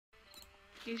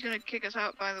He's gonna kick us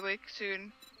out, by the way,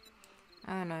 soon.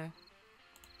 I know.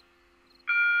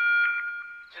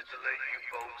 Just to let you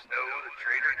folks know, the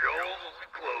Trader Joel's will be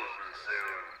closing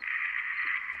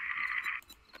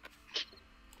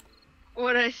soon.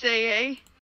 What'd I say, eh?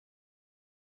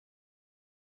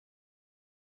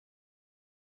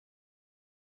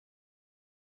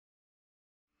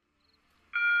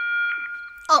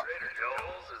 Oh! Trader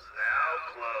Joel's is now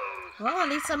closed. Well, at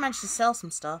least I managed to sell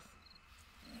some stuff.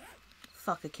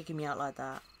 Fucker kicking me out like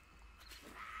that.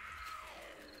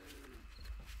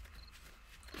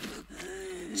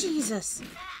 Jesus!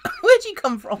 Where'd you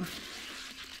come from?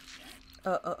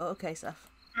 Okay, Seth.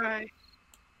 Right.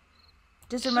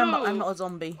 Just remember, So, I'm not a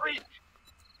zombie. Wait.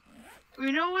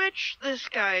 We know which this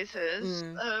guy's is.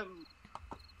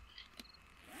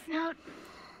 Now,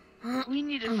 we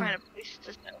need to find a place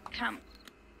to set up camp.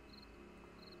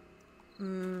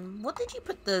 What did you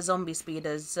put the zombie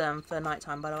speeders for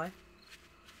nighttime, by the way?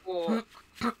 Walk.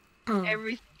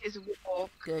 Everything is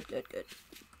walk. Good.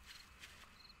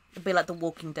 It'd be like The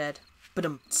Walking Dead.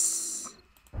 Ba-dum.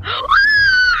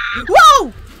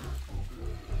 Whoa!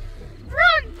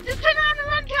 Run! Just turn around and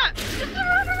run, cat! Just turn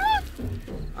around and run!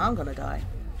 I'm gonna die.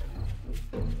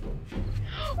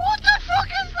 What the fuck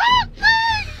is that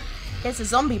thing? It's a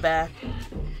zombie bear.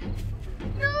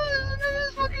 No,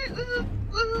 there's a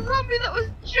zombie that was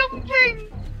jumping!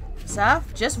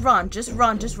 Saf, just run.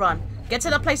 Get to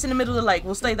that place in the middle of the lake.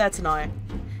 We'll stay there tonight.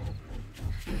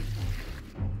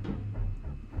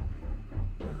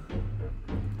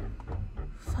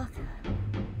 Fuck.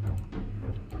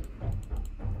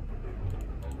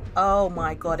 Oh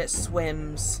my god, it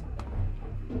swims.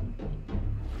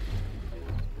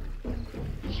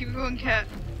 Keep going, cat.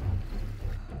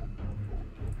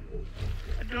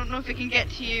 I don't know if it can get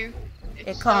to you.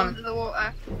 It's It can't. Under the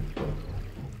water.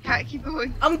 Cat, keep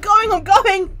going. I'm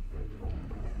going!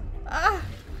 Ah.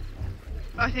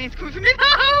 I think it's coming for me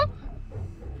now!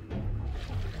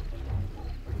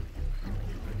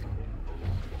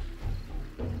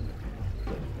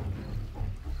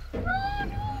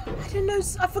 I didn't know.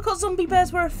 I forgot zombie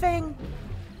bears were a thing.